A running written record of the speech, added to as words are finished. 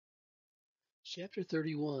Chapter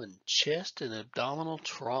 31, Chest and Abdominal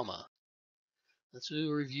Trauma. Let's do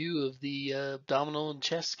a review of the abdominal and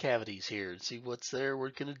chest cavities here and see what's there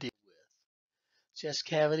we're going to deal with. Chest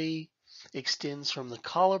cavity extends from the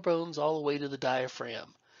collarbones all the way to the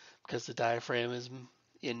diaphragm. Because the diaphragm is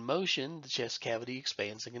in motion, the chest cavity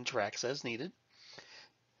expands and contracts as needed.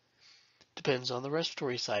 Depends on the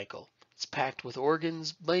respiratory cycle. It's packed with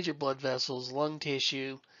organs, major blood vessels, lung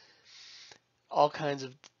tissue, all kinds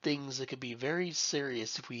of things that could be very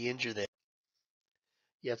serious if we injure them.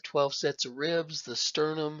 You have 12 sets of ribs, the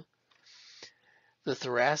sternum, the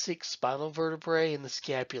thoracic, spinal vertebrae, and the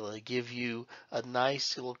scapula give you a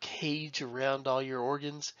nice little cage around all your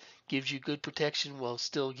organs, gives you good protection while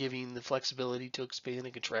still giving the flexibility to expand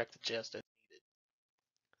and contract the chest as needed.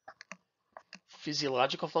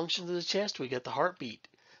 Physiological functions of the chest, we got the heartbeat.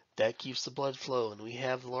 That keeps the blood flowing. We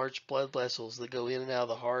have large blood vessels that go in and out of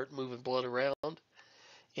the heart, moving blood around.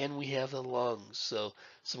 And we have the lungs. So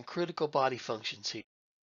some critical body functions here.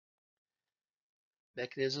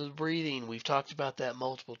 Mechanism of breathing, we've talked about that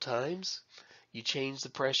multiple times. You change the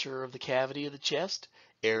pressure of the cavity of the chest,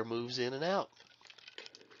 air moves in and out.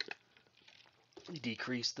 You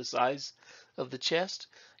decrease the size of the chest,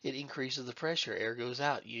 it increases the pressure, air goes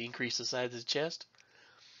out. You increase the size of the chest,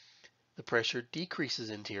 the pressure decreases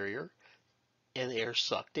interior, and air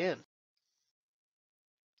sucked in.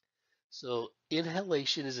 So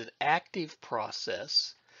inhalation is an active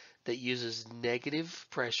process that uses negative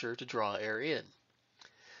pressure to draw air in.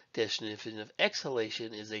 Definition of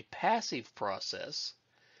exhalation is a passive process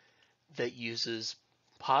that uses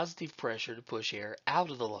positive pressure to push air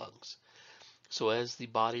out of the lungs. So as the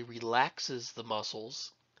body relaxes the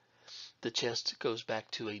muscles, the chest goes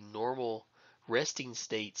back to a normal resting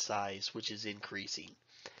state size, which is increasing.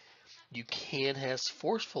 You can have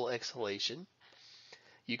forceful exhalation.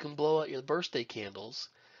 You can blow out your birthday candles,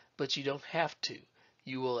 but you don't have to.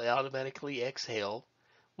 You will automatically exhale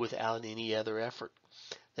without any other effort.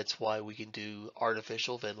 That's why we can do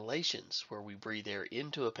artificial ventilations, where we breathe air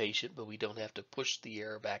into a patient, but we don't have to push the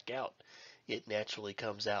air back out. It naturally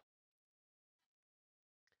comes out.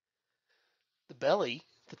 The belly,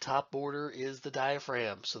 the top border is the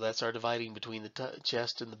diaphragm, so that's our dividing between the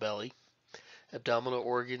chest and the belly. Abdominal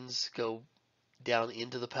organs go down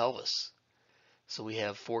into the pelvis. So we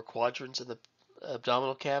have 4 quadrants in the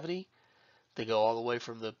abdominal cavity. They go all the way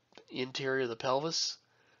from the interior of the pelvis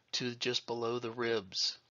to just below the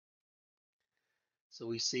ribs. So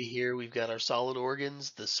we see here we've got our solid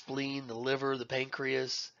organs, the spleen, the liver, the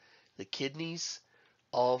pancreas, the kidneys,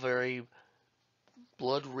 all very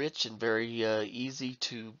blood rich and very easy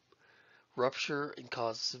to rupture and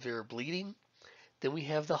cause severe bleeding. Then we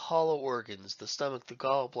have the hollow organs, the stomach, the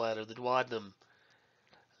gallbladder, the duodenum,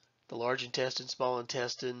 the large intestine, small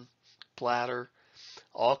intestine, bladder,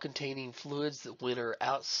 all containing fluids that when are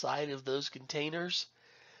outside of those containers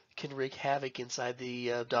can wreak havoc inside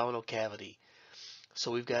the abdominal cavity.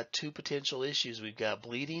 So we've got 2 potential issues. We've got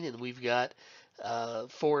bleeding and we've got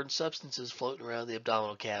foreign substances floating around the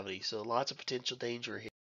abdominal cavity. So lots of potential danger here.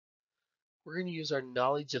 We're going to use our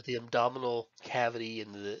knowledge of the abdominal cavity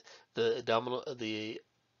and the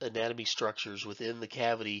anatomy structures within the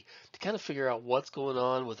cavity to kind of figure out what's going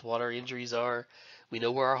on with what our injuries are. We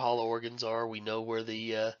know where our hollow organs are. We know where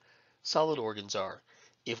the solid organs are.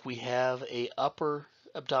 If we have a upper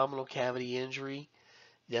abdominal cavity injury,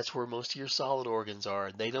 that's where most of your solid organs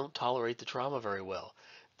are. They don't tolerate the trauma very well.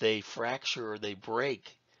 They fracture or they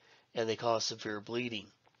break and they cause severe bleeding.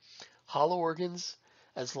 Hollow organs,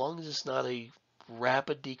 as long as it's not a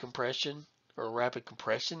rapid decompression or a rapid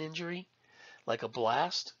compression injury, like a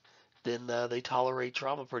blast, then they tolerate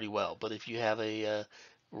trauma pretty well. But if you have a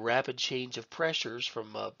rapid change of pressures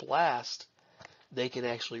from a blast, they can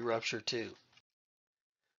actually rupture too.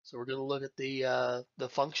 So we're going to look at the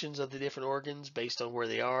functions of the different organs based on where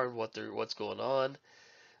they are and what's going on.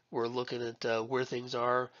 We're looking at where things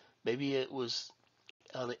are. Maybe it was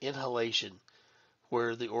on an inhalation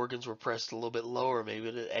where the organs were pressed a little bit lower, maybe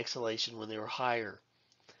an exhalation when they were higher.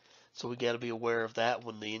 So we got to be aware of that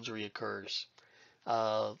when the injury occurs.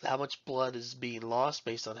 How much blood is being lost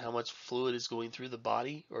based on how much fluid is going through the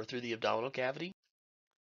body or through the abdominal cavity.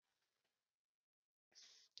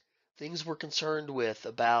 Things we're concerned with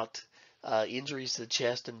about injuries to the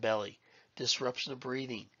chest and belly. Disruption of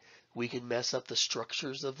breathing. We can mess up the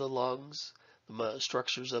structures of the lungs, the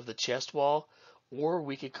structures of the chest wall, or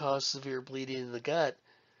we could cause severe bleeding in the gut,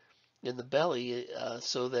 in the belly,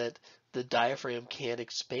 so that the diaphragm can't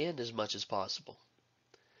expand as much as possible.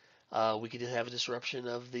 We could have a disruption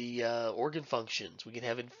of the organ functions. We can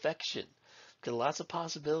have infection. Got lots of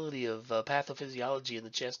possibility of pathophysiology in the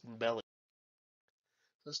chest and belly.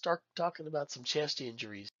 Let's start talking about some chest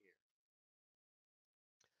injuries.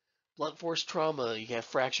 Blunt force trauma, you have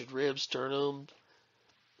fractured ribs, sternum,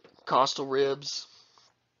 costal ribs,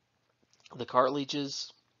 the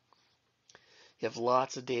cartilages. You have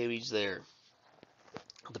lots of damage there.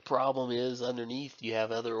 The problem is underneath you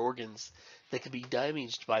have other organs that can be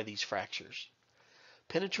damaged by these fractures.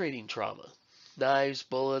 Penetrating trauma, knives,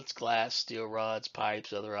 bullets, glass, steel rods,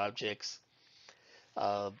 pipes, other objects.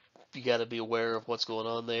 Uh, you got to be aware of what's going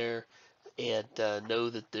on there and know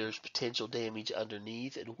that there's potential damage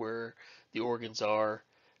underneath and where the organs are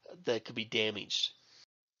that could be damaged.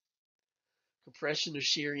 Compression or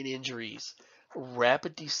shearing injuries,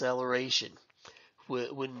 rapid deceleration.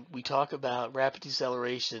 When we talk about rapid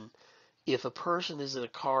deceleration, if a person is in a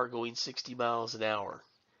car going 60 miles an hour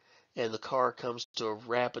and the car comes to a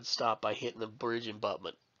rapid stop by hitting a bridge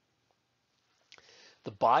abutment,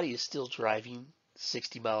 the body is still driving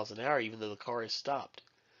 60 miles an hour even though the car is stopped.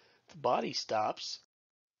 The body stops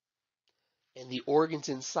and the organs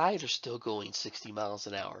inside are still going 60 miles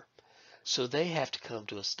an hour. So they have to come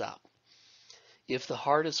to a stop. If the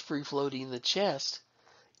heart is free floating in the chest,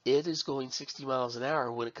 it is going 60 miles an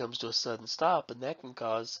hour when it comes to a sudden stop, and that can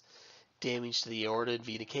cause damage to the aorta and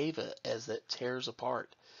vena cava as that tears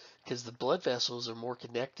apart because the blood vessels are more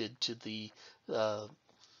connected to uh,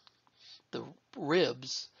 the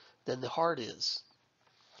ribs than the heart is.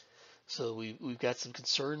 So we've got some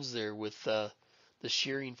concerns there with the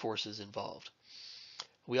shearing forces involved.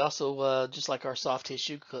 We also, just like our soft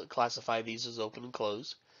tissue, classify these as open and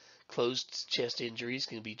closed. Closed chest injuries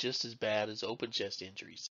can be just as bad as open chest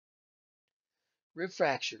injuries. Rib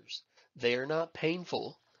fractures. They are not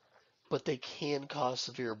painful, but they can cause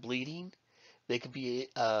severe bleeding. They can be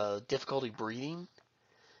difficulty breathing.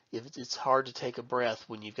 If it's hard to take a breath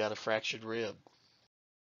when you've got a fractured rib.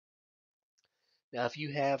 Now, if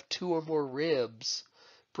you have two or more ribs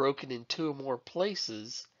broken in two or more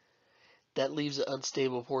places, that leaves an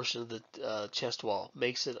unstable portion of the chest wall.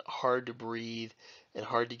 Makes it hard to breathe and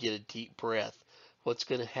hard to get a deep breath. What's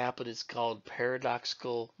going to happen is called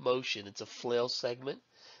paradoxical motion. It's a flail segment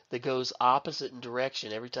that goes opposite in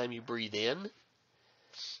direction. Every time you breathe in,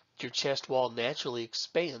 your chest wall naturally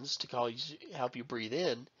expands to help you breathe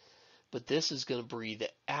in, but this is going to breathe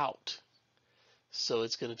out. So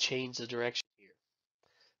it's going to change the direction here.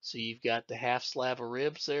 So you've got the half slab of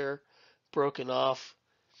ribs there broken off,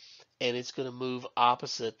 and it's going to move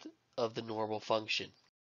opposite of the normal function.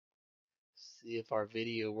 See if our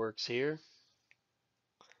video works here.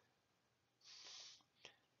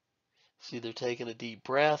 See, they're taking a deep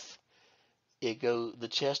breath. The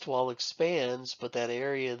chest wall expands, but that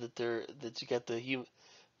area that you got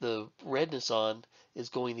the redness on is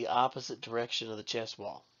going the opposite direction of the chest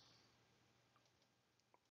wall.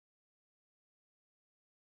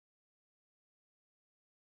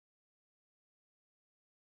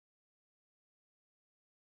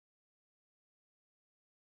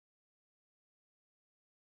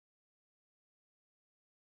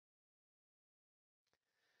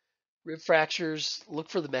 Rib fractures, look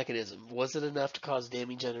for the mechanism. Was it enough to cause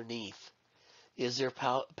damage underneath? Is there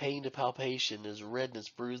pain to palpation? Is redness,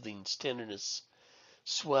 bruising, tenderness,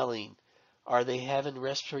 swelling? Are they having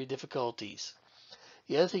respiratory difficulties?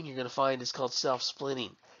 The other thing you're going to find is called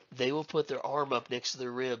self-splinting. They will put their arm up next to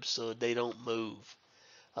their ribs so they don't move.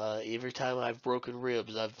 Every time I've broken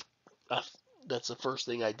ribs, that's the first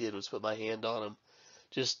thing I did was put my hand on them,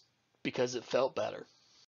 just because it felt better.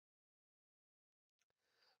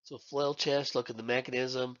 So flail chest, look at the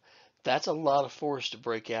mechanism. That's a lot of force to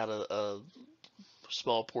break out a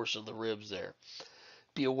small portion of the ribs there.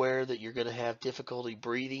 Be aware that you're going to have difficulty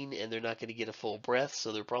breathing and they're not going to get a full breath,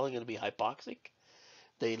 so they're probably going to be hypoxic.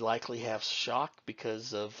 They likely have shock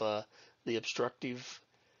because of the obstructive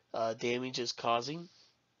damage it's causing.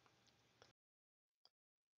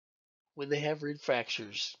 When they have rib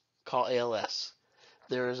fractures, call ALS.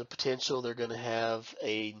 There is a potential they're going to have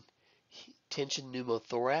a tension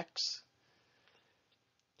pneumothorax.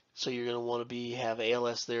 So you're going to want to have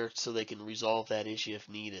ALS there so they can resolve that issue if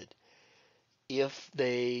needed. If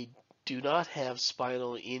they do not have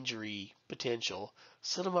spinal injury potential,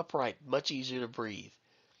 sit them upright, much easier to breathe.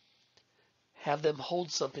 Have them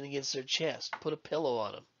hold something against their chest, put a pillow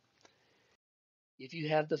on them. If you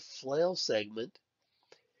have the flail segment,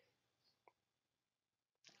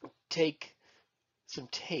 take some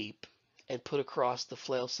tape and put across the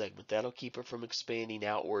flail segment. That'll keep it from expanding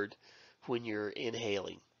outward when you're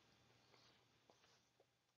inhaling.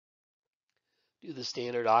 Do the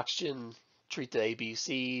standard oxygen, treat the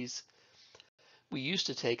ABCs. We used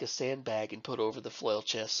to take a sandbag and put over the flail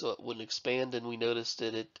chest so it wouldn't expand, and we noticed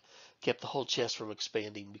that it kept the whole chest from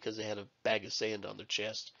expanding because they had a bag of sand on their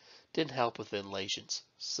chest. Didn't help with ventilations.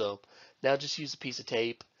 So now just use a piece of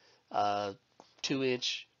tape, uh,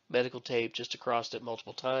 2-inch medical tape just across it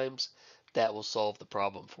multiple times. That will solve the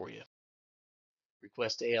problem for you.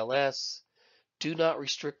 Request ALS. Do not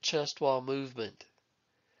restrict chest wall movement.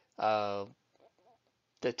 Uh,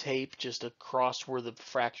 the tape just across where the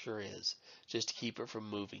fracture is, just to keep it from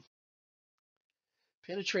moving.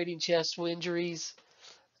 Penetrating chest injuries,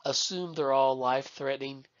 assume they're all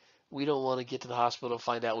life-threatening. We don't want to get to the hospital and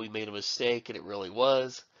find out we made a mistake and it really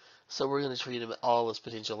was. So we're going to treat them all as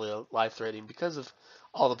potentially life-threatening because of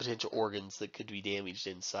all the potential organs that could be damaged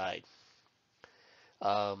inside.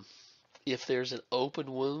 If there's an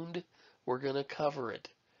open wound, we're going to cover it.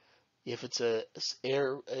 If it's a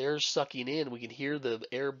air sucking in, we can hear the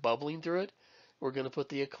air bubbling through it, we're going to put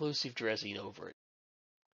the occlusive dressing over it.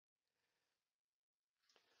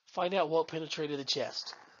 Find out what penetrated the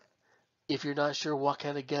chest. If you're not sure what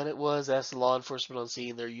kind of gun it was, ask the law enforcement on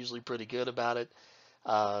scene. They're usually pretty good about it.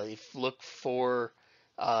 If look for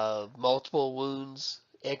multiple wounds,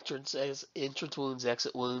 entrance wounds,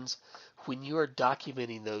 exit wounds. When you are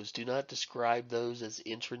documenting those, do not describe those as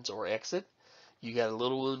entrance or exit. You got a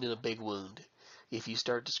little wound and a big wound. If you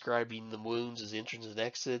start describing the wounds as entrance and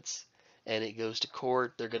exits, and it goes to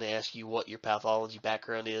court, they're going to ask you what your pathology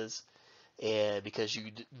background is, and because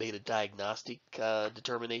you made a diagnostic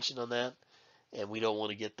determination on that, and we don't want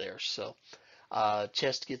to get there. So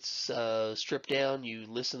chest gets stripped down. You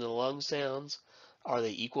listen to the lung sounds. Are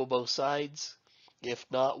they equal both sides? If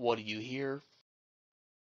not, what do you hear?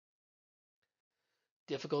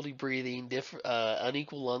 Difficulty breathing,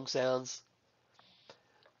 unequal lung sounds,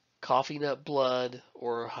 coughing up blood,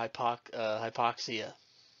 or hypoxia.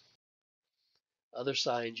 Other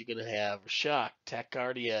signs you're going to have shock,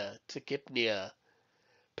 tachycardia, tachypnea,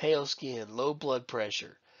 pale skin, low blood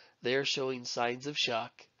pressure. They're showing signs of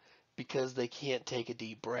shock because they can't take a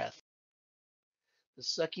deep breath. The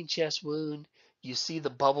sucking chest wound, you see the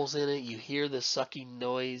bubbles in it, you hear the sucking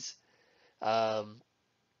noise, um,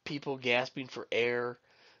 people gasping for air.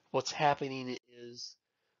 What's happening is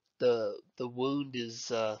the wound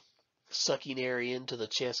is sucking air into the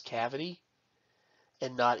chest cavity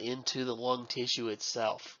and not into the lung tissue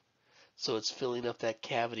itself. So it's filling up that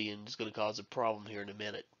cavity and is going to cause a problem here in a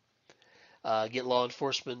minute. Get law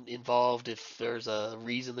enforcement involved if there's a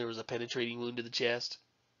reason there was a penetrating wound to the chest.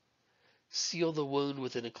 Seal the wound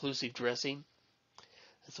with an occlusive dressing.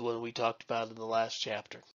 That's the one we talked about in the last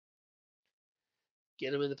chapter.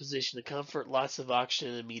 Get them in the position of comfort, lots of oxygen,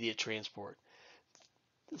 and immediate transport.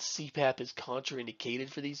 The CPAP is contraindicated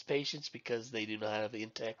for these patients because they do not have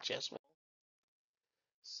intact chest wall.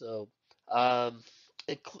 So,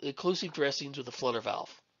 occlusive dressings with a flutter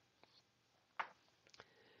valve.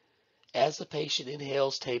 As the patient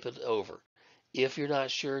inhales, tape it over. If you're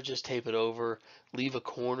not sure, just tape it over. Leave a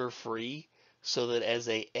corner free so that as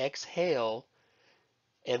they exhale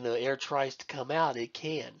and the air tries to come out, it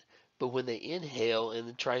can. But when they inhale and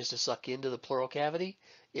it tries to suck into the pleural cavity,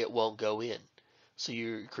 it won't go in. So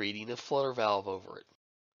you're creating a flutter valve over it.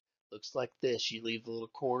 Looks like this. You leave the little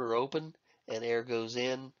corner open and air goes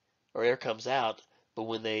in or air comes out, but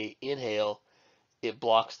when they inhale, it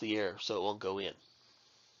blocks the air so it won't go in.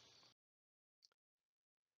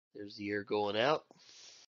 There's the air going out.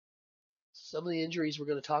 Some of the injuries we're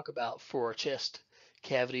going to talk about for our chest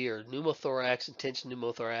cavity are pneumothorax and tension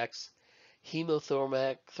pneumothorax,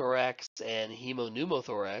 hemothorax and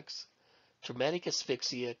hemopneumothorax, traumatic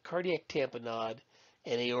asphyxia, cardiac tamponade,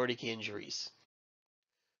 and aortic injuries.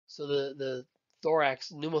 So the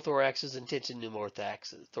pneumothoraxes and tension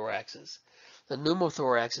pneumothoraxes. The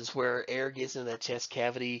pneumothorax is where air gets into that chest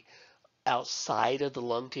cavity outside of the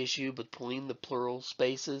lung tissue between the pleural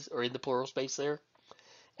spaces or in the pleural space there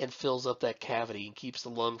and fills up that cavity and keeps the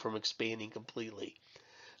lung from expanding completely.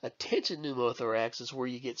 A tension pneumothorax is where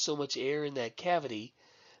you get so much air in that cavity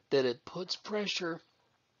that it puts pressure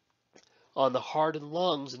on the heart and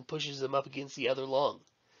lungs and pushes them up against the other lung.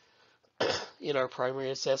 In our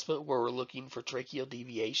primary assessment where we're looking for tracheal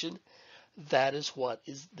deviation, that is what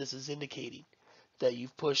this is indicating, that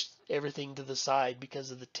you've pushed everything to the side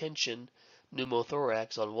because of the tension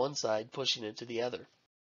pneumothorax on one side pushing it to the other.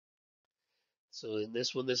 So in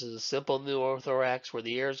this one, this is a simple pneumothorax where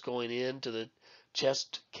the air is going into the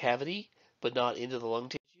chest cavity, but not into the lung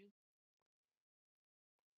tissue.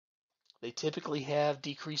 They typically have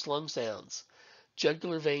decreased lung sounds.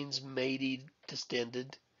 Jugular veins may be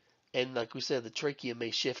distended, and like we said, the trachea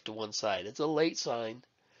may shift to one side. It's a late sign,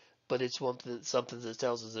 but it's something that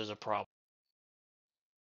tells us there's a problem.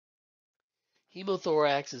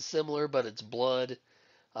 Hemothorax is similar, but it's blood.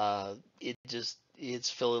 It's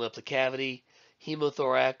filling up the cavity.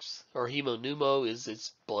 Hemothorax or hemopneumo is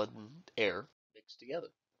it's blood and air mixed together.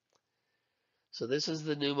 So this is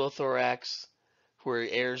the pneumothorax where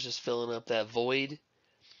air is just filling up that void,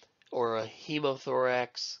 or a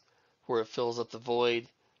hemothorax where it fills up the void,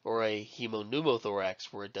 or a hemopneumothorax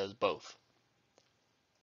where it does both.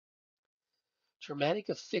 Traumatic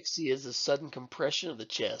asphyxia is a sudden compression of the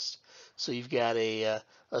chest. So you've got a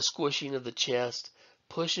squishing of the chest,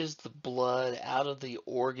 pushes the blood out of the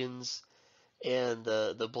organs and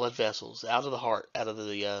the blood vessels, out of the heart, out of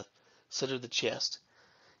the center of the chest.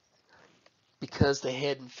 Because the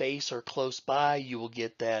head and face are close by, you will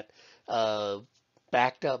get that uh,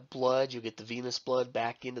 backed up blood. You'll get the venous blood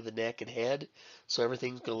back into the neck and head. So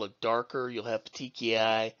everything's going to look darker. You'll have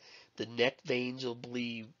petechiae. The neck veins will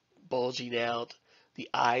be bulging out. The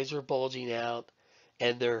eyes are bulging out.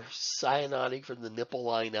 And they're cyanotic from the nipple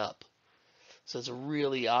line up. So it's a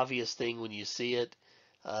really obvious thing when you see it.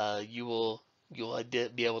 You'll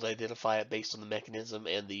be able to identify it based on the mechanism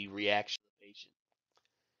and the reaction of the patient.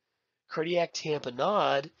 Cardiac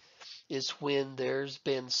tamponade is when there's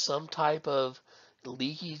been some type of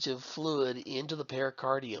leakage of fluid into the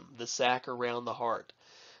pericardium, the sac around the heart.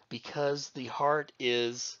 Because the heart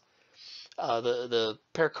is, the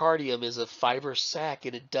pericardium is a fibrous sac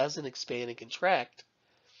and it doesn't expand and contract.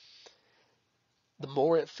 The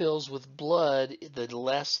more it fills with blood, the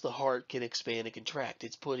less the heart can expand and contract.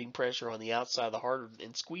 It's putting pressure on the outside of the heart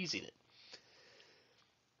and squeezing it.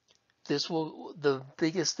 The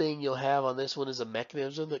biggest thing you'll have on this one is a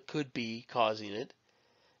mechanism that could be causing it.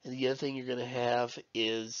 And the other thing you're going to have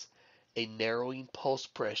is a narrowing pulse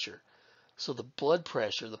pressure. So the blood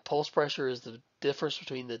pressure, the pulse pressure is the difference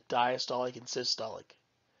between the diastolic and systolic.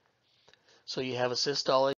 So you have a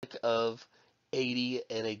systolic of 80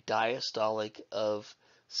 and a diastolic of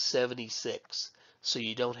 76. So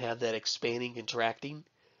you don't have that expanding, contracting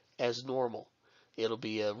as normal. It'll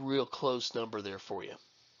be a real close number there for you.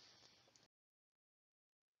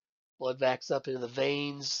 Blood backs up into the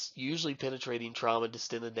veins, usually penetrating trauma,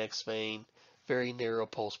 distended neck vein, very narrow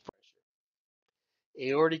pulse pressure.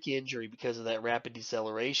 Aortic injury, because of that rapid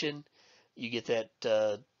deceleration, you get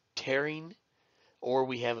that tearing, or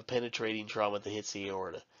we have a penetrating trauma that hits the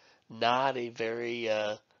aorta. Not a very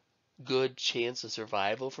good chance of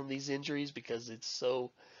survival from these injuries because it's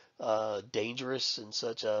so dangerous and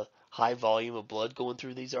such a high volume of blood going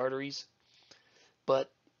through these arteries.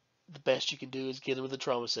 But the best you can do is get them to the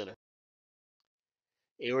trauma center.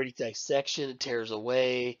 Aortic dissection, it tears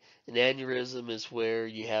away. An aneurysm is where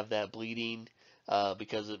you have that bleeding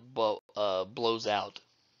because it blows out.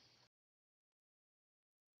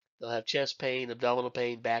 They'll have chest pain, abdominal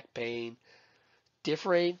pain, back pain,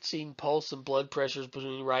 differentiating pulse and blood pressures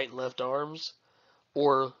between right and left arms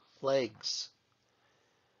or legs.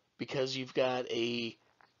 Because you've got a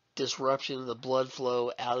disruption of the blood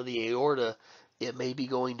flow out of the aorta, it may be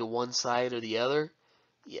going to one side or the other.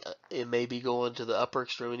 Yeah, it may be going to the upper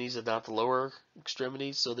extremities and not the lower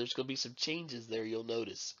extremities, so there's going to be some changes there you'll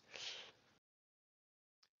notice.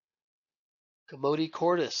 Commodi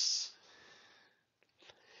cordis.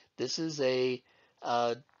 This is a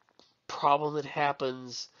problem that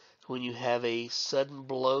happens when you have a sudden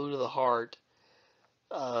blow to the heart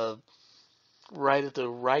uh, right at the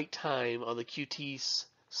right time on the QT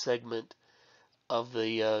segment of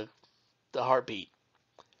the heartbeat.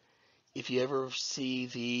 If you ever see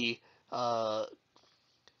the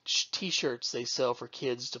t-shirts they sell for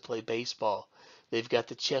kids to play baseball, they've got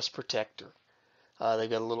the chest protector. They've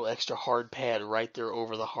got a little extra hard pad right there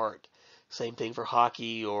over the heart. Same thing for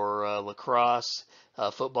hockey or lacrosse.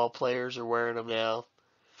 Football players are wearing them now.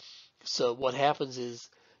 So what happens is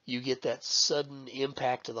you get that sudden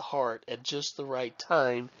impact to the heart at just the right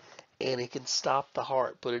time, and it can stop the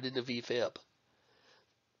heart, put it into VFib.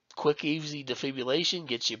 Quick, easy defibrillation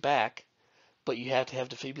gets you back, but you have to have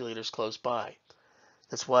defibrillators close by.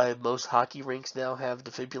 That's why most hockey rinks now have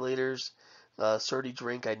defibrillators. Surtees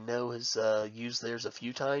rink I know has used theirs a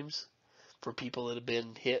few times for people that have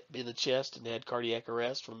been hit in the chest and had cardiac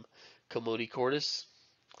arrest from commodi cordis.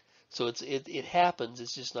 So it happens.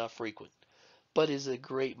 It's just not frequent, but is a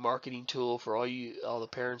great marketing tool for all the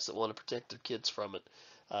parents that want to protect their kids from it.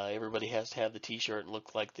 Everybody has to have the T-shirt and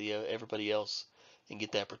look like the everybody else and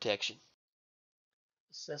get that protection.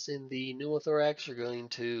 Assessing the pneumothorax, you're going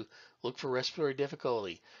to look for respiratory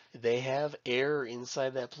difficulty. They have air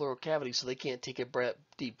inside that pleural cavity, so they can't take a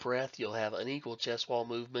deep breath. You'll have unequal chest wall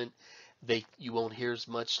movement. You won't hear as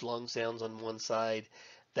much lung sounds on one side.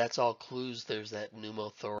 That's all clues there's that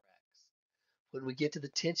pneumothorax. When we get to the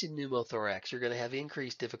tension pneumothorax, you're going to have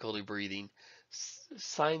increased difficulty breathing,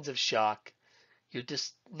 signs of shock. Your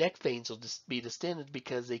neck veins will just be distended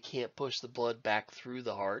because they can't push the blood back through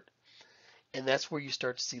the heart, and that's where you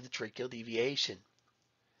start to see the tracheal deviation.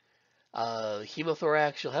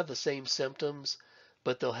 Hemothorax, you'll have the same symptoms,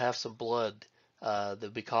 but they'll have some blood. They'll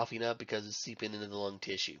be coughing up because it's seeping into the lung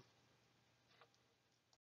tissue.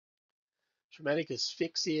 Traumatic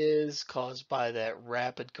asphyxia is caused by that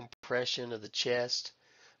rapid compression of the chest.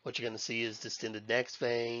 What you're going to see is distended neck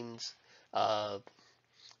veins. Uh,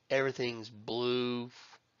 Everything's blue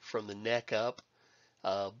from the neck up.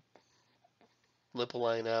 Uh, Lip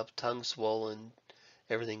line up, tongue swollen.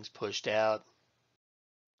 Everything's pushed out.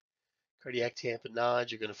 Cardiac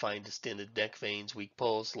tamponade, you're going to find distended neck veins, weak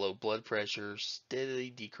pulse, low blood pressure, steadily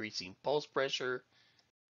decreasing pulse pressure.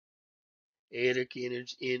 Aortic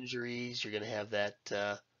injuries, you're going to have that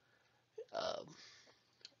um,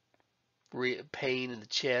 pain in the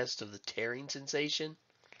chest of the tearing sensation.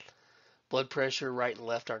 Blood pressure, right and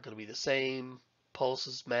left, aren't going to be the same.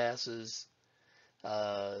 Pulses, masses,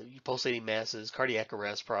 pulsating masses, cardiac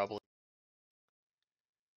arrest probably.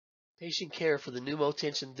 Patient care for the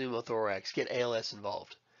pneumotension pneumothorax. Get ALS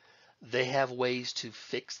involved. They have ways to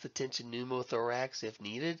fix the tension pneumothorax if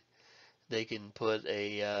needed. They can put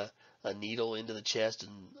a needle into the chest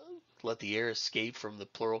and let the air escape from the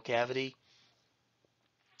pleural cavity.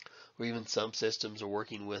 Or even some systems are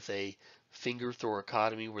working with a finger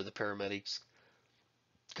thoracotomy where the paramedics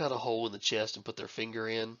cut a hole in the chest and put their finger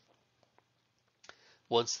in.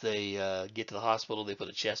 Once they get to the hospital, they put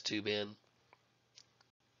a chest tube in.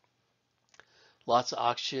 Lots of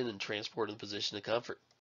oxygen and transport in the position of comfort.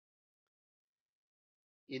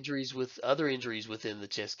 Other injuries within the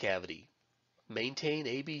chest cavity. Maintain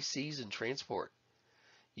ABCs and transport.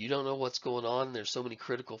 You don't know what's going on. There's so many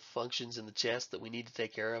critical functions in the chest that we need to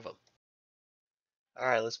take care of them. All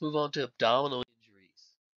right, let's move on to abdominal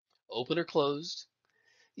injuries. Open or closed.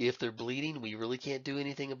 If they're bleeding, we really can't do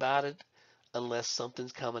anything about it unless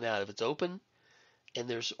something's coming out. If it's open and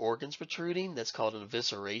there's organs protruding, that's called an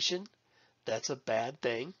evisceration. That's a bad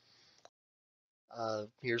thing.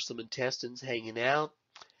 Here's some intestines hanging out.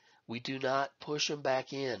 We do not push them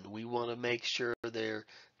back in. We want to make sure they're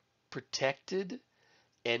protected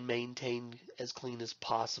and maintained as clean as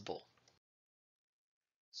possible.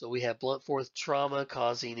 So we have blunt force trauma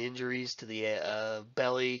causing injuries to the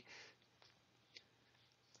belly.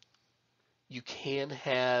 You can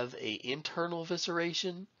have a internal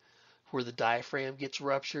evisceration where the diaphragm gets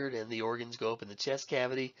ruptured and the organs go up in the chest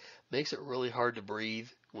cavity. Makes it really hard to breathe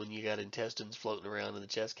when you got intestines floating around in the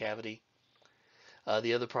chest cavity.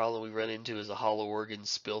 The other problem we run into is the hollow organs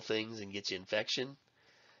spill things and get you infection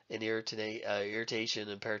and irritation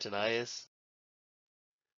and peritonitis.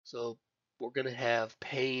 So we're going to have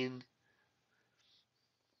pain,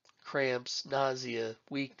 cramps, nausea,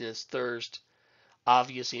 weakness, thirst,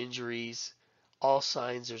 obvious injuries, all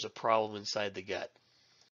signs there's a problem inside the gut.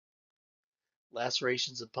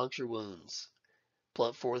 Lacerations and puncture wounds,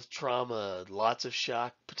 blunt force trauma, lots of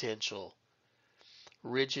shock potential,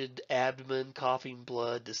 rigid abdomen, coughing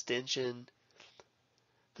blood, distension.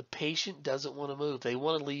 The patient doesn't want to move. They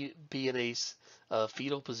want to be in a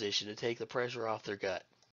fetal position to take the pressure off their gut.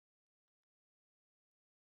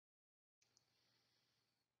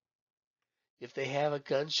 If they have a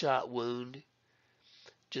gunshot wound,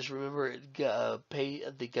 just remember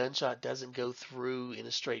the gunshot doesn't go through in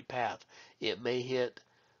a straight path. It may hit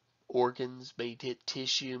organs, may hit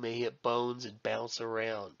tissue, may hit bones and bounce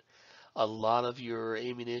around. A lot of your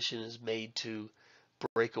ammunition is made to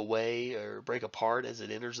break away or break apart as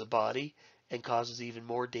it enters the body and causes even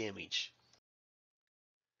more damage.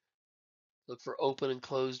 Look for open and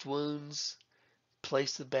closed wounds.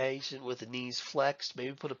 Place the patient with the knees flexed.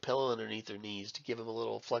 Maybe put a pillow underneath their knees to give them a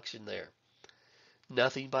little flexion there.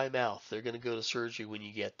 Nothing by mouth. They're going to go to surgery when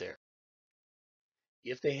you get there.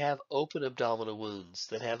 If they have open abdominal wounds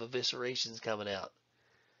that have eviscerations coming out,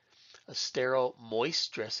 a sterile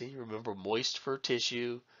moist dressing, remember moist for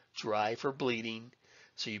tissue, dry for bleeding,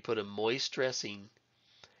 so you put a moist dressing,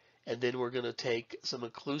 and then we're going to take some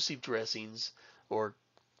occlusive dressings or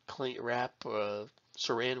clean wrap,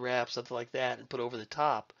 saran wrap, something like that, and put over the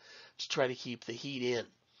top to try to keep the heat in.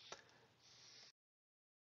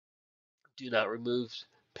 Do not remove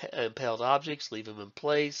impaled objects, leave them in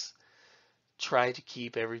place. Try to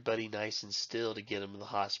keep everybody nice and still to get them to the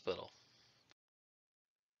hospital.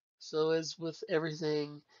 So as with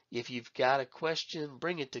everything, if you've got a question,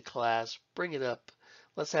 bring it to class, bring it up.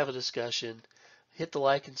 Let's have a discussion. Hit the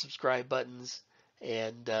like and subscribe buttons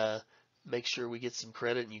and make sure we get some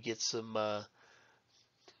credit and you get some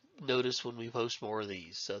notice when we post more of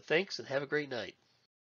these. So thanks and have a great night.